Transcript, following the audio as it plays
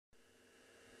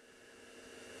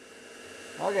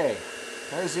Okay,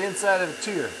 there's the inside of a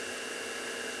Tuyere.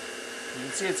 You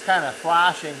can see it's kind of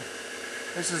flashing.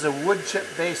 This is a wood chip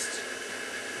based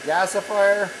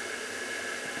gasifier.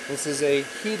 This is a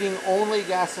heating only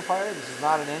gasifier. This is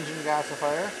not an engine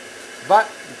gasifier, but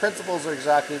the principles are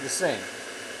exactly the same.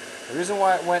 The reason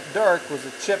why it went dark was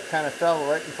the chip kind of fell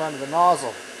right in front of the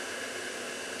nozzle.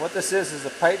 What this is a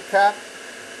pipe cap,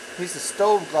 piece of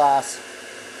stove glass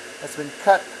that's been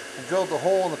cut and drilled a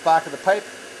hole in the back of the pipe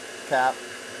cap,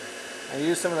 and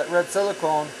used some of that red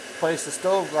silicone to place the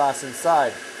stove glass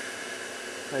inside.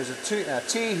 There's a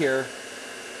T here,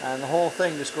 and the whole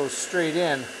thing just goes straight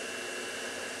in.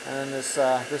 And then this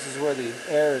is where the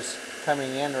air is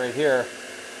coming in right here.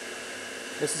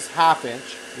 This is 1/2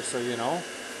 inch, just so you know.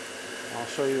 I'll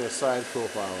show you a side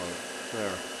profile of it.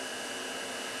 There.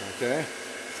 Okay.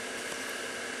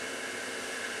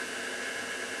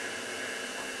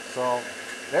 So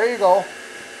there you go.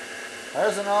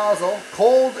 There's a nozzle,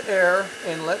 cold air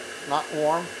inlet, not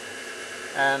warm,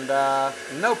 and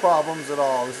no problems at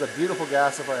all. This is a beautiful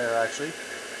gasifier actually,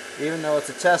 even though it's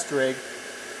a test rig.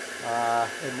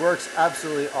 It works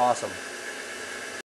absolutely awesome.